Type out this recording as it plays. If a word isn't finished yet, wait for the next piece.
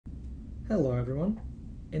Hello everyone.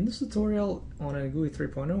 In this tutorial on NGUI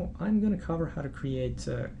 3.0 I'm going to cover how to create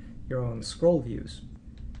your own scroll views.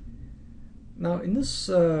 Now in this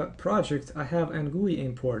project I have NGUI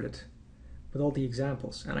imported with all the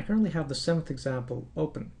examples, and I currently have the 7th example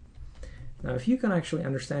open. Now if you can actually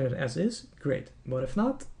understand it as is, great, but if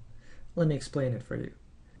not, let me explain it for you.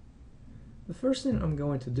 The first thing I'm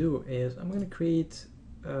going to do is I'm going to create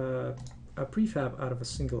a prefab out of a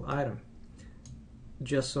single item,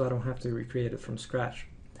 just so I don't have to recreate it from scratch.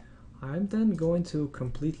 I'm then going to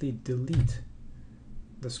completely delete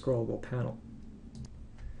the scrollable panel,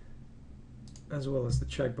 as well as the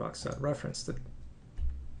checkbox that referenced it.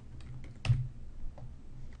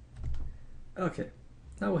 Okay,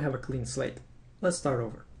 now we have a clean slate. Let's start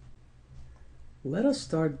over. Let us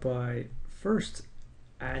start by first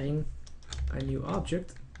adding a new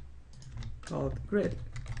object called grid.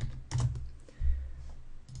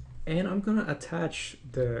 And I'm going to attach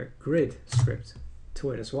the grid script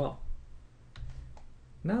to it as well.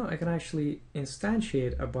 Now I can actually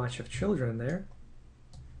instantiate a bunch of children there.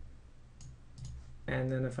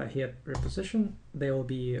 And then if I hit reposition, they will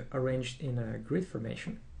be arranged in a grid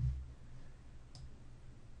formation.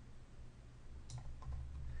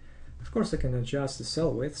 Of course I can adjust the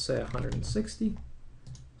cell width, say 160.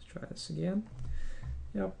 Let's try this again.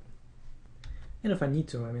 Yep. And if I need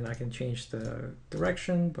to, I can change the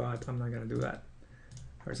direction, but I'm not going to do that.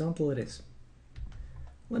 Horizontal it is.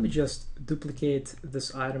 Let me just duplicate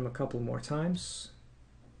this item a couple more times.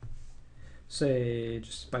 Say,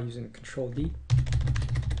 just by using Control D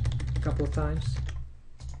a couple of times.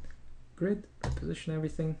 Grid, reposition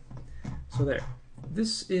everything. So there.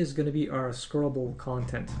 This is going to be our scrollable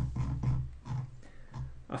content.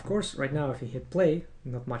 Of course, right now if you hit play,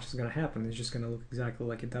 not much is going to happen. It's just going to look exactly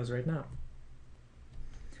like it does right now.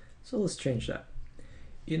 So let's change that.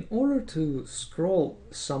 In order to scroll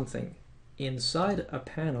something inside a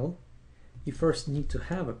panel, you first need to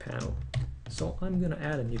have a panel. So I'm going to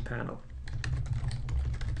add a new panel.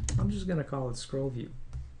 I'm just going to call it scroll view.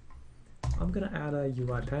 I'm going to add a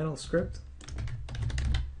UI panel script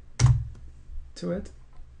to it.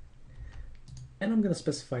 And I'm going to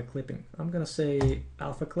specify clipping. I'm going to say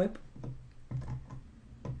alpha clip.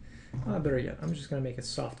 Better yet, I'm just going to make it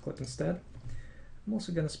soft clip instead. I'm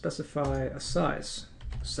also going to specify a size.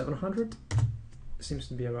 700 seems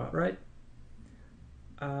to be about right.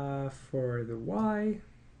 For the Y,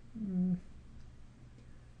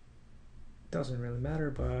 doesn't really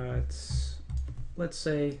matter, but let's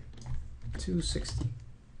say 260.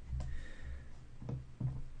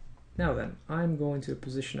 Now then, I'm going to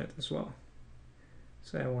position it as well.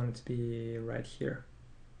 So I want it to be right here.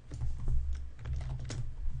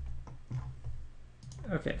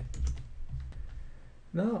 Okay.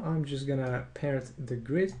 Now I'm just gonna parent the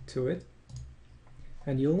grid to it,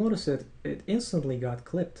 and you'll notice that it instantly got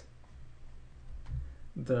clipped.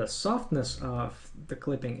 The softness of the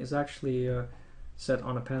clipping is actually set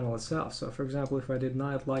on a panel itself. So for example, if I did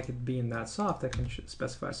not like it being that soft, I can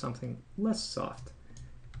specify something less soft,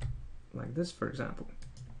 like this for example.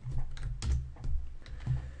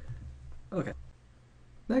 Okay.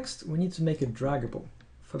 Next, we need to make it draggable.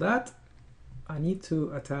 For that, I need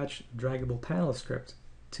to attach draggable panel script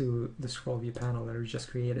to the scroll view panel that we just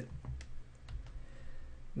created.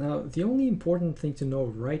 Now, the only important thing to know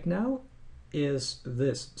right now is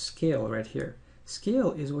this scale right here.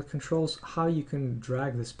 Scale is what controls how you can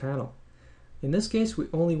drag this panel. In this case, we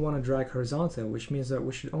only want to drag horizontal, which means that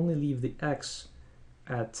we should only leave the X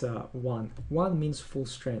at 1. 1 means full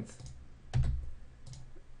strength.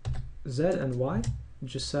 Z and Y,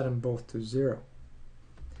 just set them both to 0.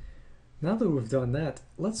 Now that we've done that,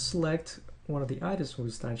 let's select one of the items we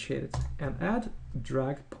instantiated and add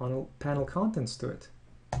drag panel contents to it.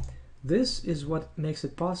 This is what makes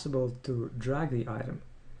it possible to drag the item.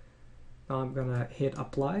 Now I'm gonna hit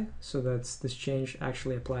apply so that this change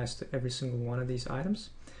actually applies to every single one of these items.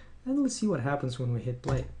 And let's see what happens when we hit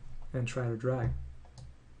play and try to drag.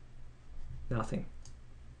 Nothing.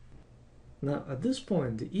 Now at this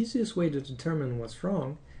point, the easiest way to determine what's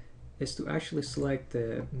wrong is to actually select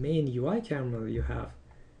the main UI camera that you have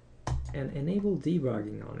and enable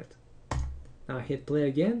debugging on it. Now hit play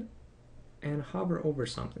again and hover over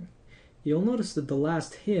something. You'll notice that the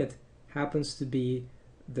last hit happens to be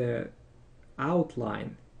the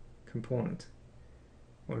outline component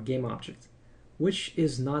or game object, which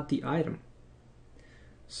is not the item.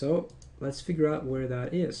 So let's figure out where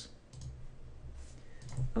that is.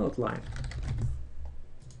 Outline.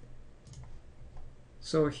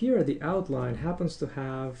 So here the outline happens to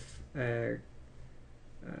have a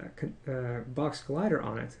box collider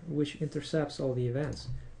on it, which intercepts all the events,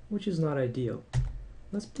 which is not ideal.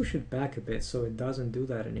 Let's push it back a bit so it doesn't do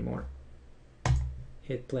that anymore.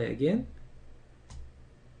 Hit play again,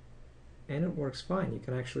 and it works fine. You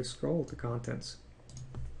can actually scroll the contents.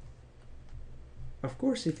 Of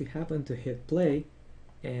course, if you happen to hit play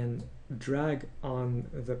and drag on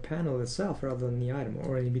the panel itself rather than the item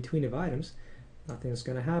or in between of items, nothing is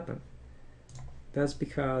going to happen. That's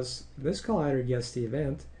because this collider gets the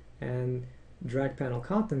event and drag panel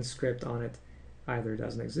content script on it either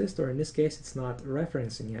doesn't exist, or in this case it's not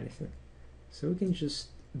referencing anything. So we can just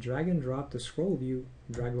drag and drop the scroll view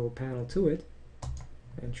draggable panel to it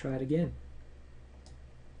and try it again.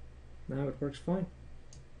 Now it works fine.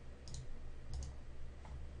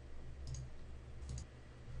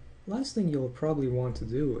 Last thing you'll probably want to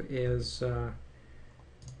do is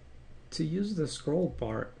to use the scroll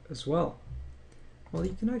bar as well. Well,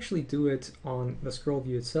 you can actually do it on the scroll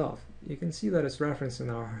view itself. You can see that it's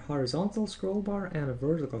referencing our horizontal scroll bar and a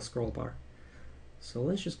vertical scroll bar. So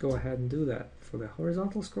let's just go ahead and do that. For the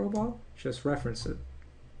horizontal scroll bar, just reference it.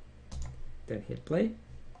 Then hit play,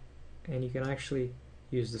 and you can actually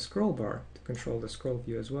use the scroll bar to control the scroll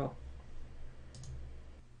view as well.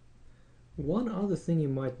 One other thing you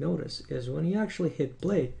might notice is when you actually hit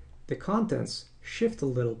play, the contents shift a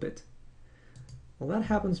little bit. Well, that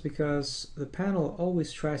happens because the panel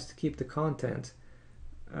always tries to keep the content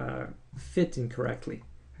fitting correctly.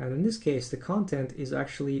 And in this case, the content is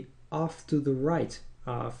actually off to the right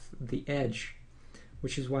of the edge,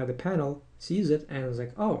 which is why the panel sees it and is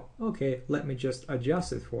like, oh, okay, let me just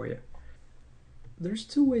adjust it for you. There's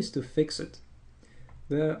two ways to fix it.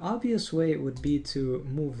 The obvious way would be to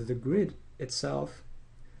move the grid itself,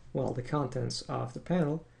 well, the contents of the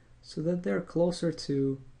panel, so that they're closer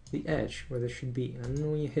to the edge where they should be. And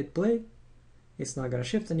when you hit play, it's not going to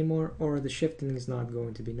shift anymore, or the shifting is not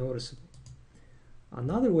going to be noticeable.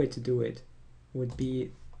 Another way to do it would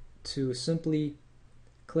be to simply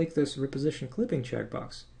click this reposition clipping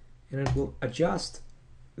checkbox, and it will adjust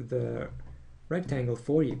the rectangle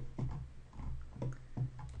for you.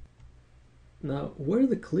 Now, where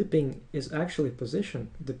the clipping is actually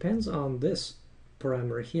positioned depends on this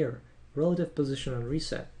parameter here, relative position on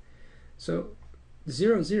reset. So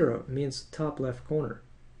 0, 0 means top left corner,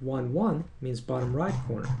 1, 1 means bottom right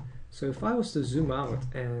corner. So if I was to zoom out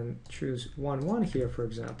and choose 1, 1 here, for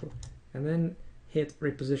example, and then hit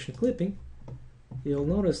reposition clipping, you'll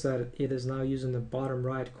notice that it is now using the bottom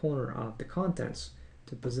right corner of the contents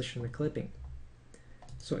to position the clipping.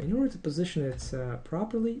 So in order to position it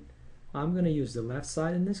properly, I'm going to use the left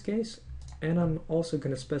side in this case, and I'm also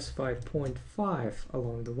going to specify 0.5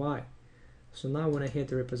 along the Y. So now when I hit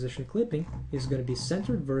the reposition clipping, it's going to be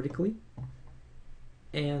centered vertically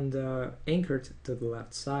and anchored to the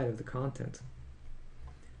left side of the content.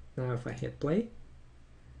 Now if I hit play,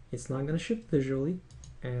 it's not going to shift visually,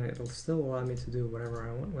 and it'll still allow me to do whatever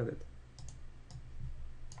I want with it.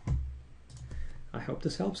 I hope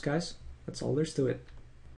this helps, guys. That's all there's to it.